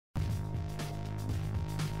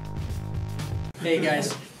Hey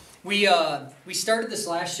guys, we started this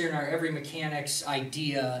last year in our Every Mechanics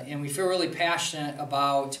idea, and we feel really passionate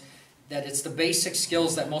about that. It's the basic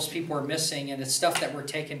skills that most people are missing, and it's stuff that we're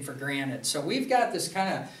taking for granted. So we've got this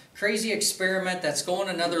kind of crazy experiment that's going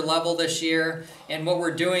another level this year, and what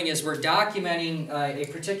we're doing is we're documenting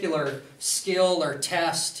a particular skill or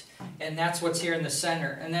test, and that's what's here in the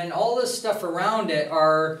center. And then all this stuff around it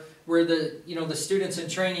are where the students in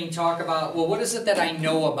training talk about, well, what is it that I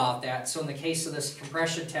know about that? So in the case of this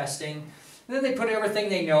compression testing, and then they put everything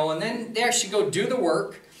they know, and then they actually go do the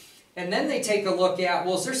work, and then they take a look at,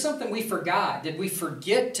 well, is there something we forgot? Did we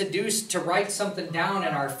forget to write something down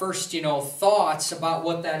in our first, thoughts about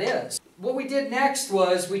what that is? What we did next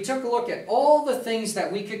was we took a look at all the things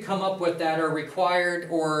that we could come up with that are required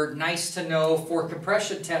or nice to know for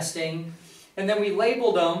compression testing, and then we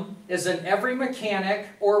labeled them as an every mechanic,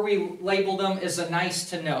 or we labeled them as a nice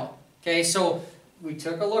to know. Okay, so we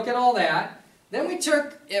took a look at all that. Then we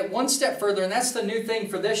took it one step further, and that's the new thing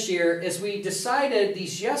for this year, is we decided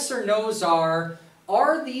these yes or no's are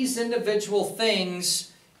these individual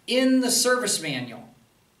things in the service manual?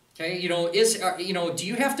 Okay, do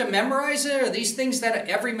you have to memorize it? Are these things that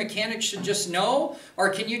every mechanic should just know? Or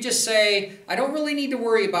can you just say, I don't really need to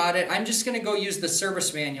worry about it, I'm just going to go use the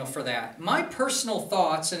service manual for that? My personal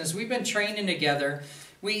thoughts, and as we've been training together,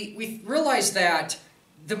 we realized that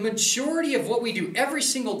the majority of what we do every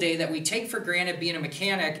single day that we take for granted being a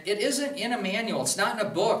mechanic, it isn't in a manual. It's not in a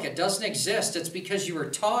book. It doesn't exist. It's because you were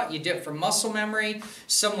taught, you did it from muscle memory,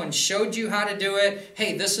 someone showed you how to do it.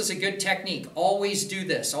 Hey, this is a good technique. Always do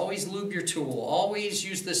this. Always lube your tool. Always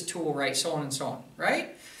use this tool right, so on and so on,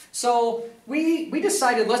 right? So we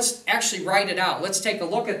decided, let's actually write it out. Let's take a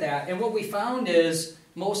look at that. And what we found is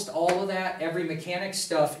most all of that, every mechanic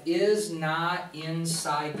stuff, is not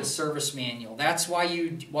inside the service manual. That's why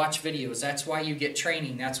you watch videos. That's why you get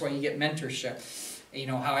training. That's why you get mentorship.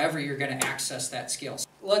 However you're going to access that skill.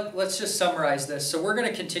 Let's just summarize this. So we're going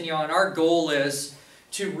to continue on. Our goal is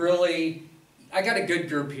to really, I got a good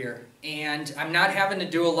group here, and I'm not having to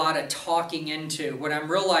do a lot of talking into. What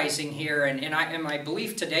I'm realizing here, and my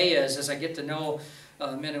belief today is, as I get to know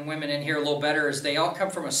men and women in here a little better, is they all come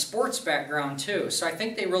from a sports background too. So I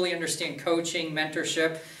think they really understand coaching,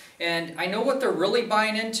 mentorship, and I know what they're really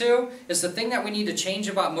buying into is the thing that we need to change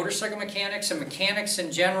about motorcycle mechanics and mechanics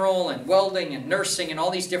in general and welding and nursing and all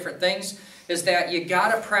these different things is that you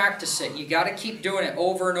got to practice it. You got to keep doing it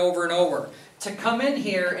over and over and over. To come in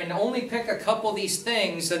here and only pick a couple of these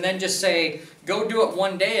things and then just say, go do it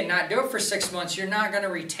one day and not do it for 6 months, you're not going to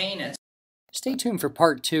retain it. Stay tuned for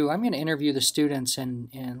part 2. I'm going to interview the students and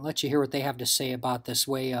let you hear what they have to say about this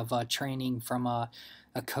way of training from a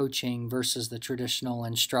coaching versus the traditional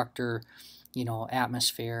instructor,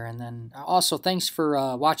 atmosphere. And then also, thanks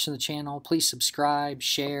for watching the channel. Please subscribe,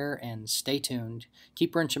 share, and stay tuned.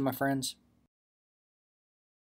 Keep wrenching, my friends.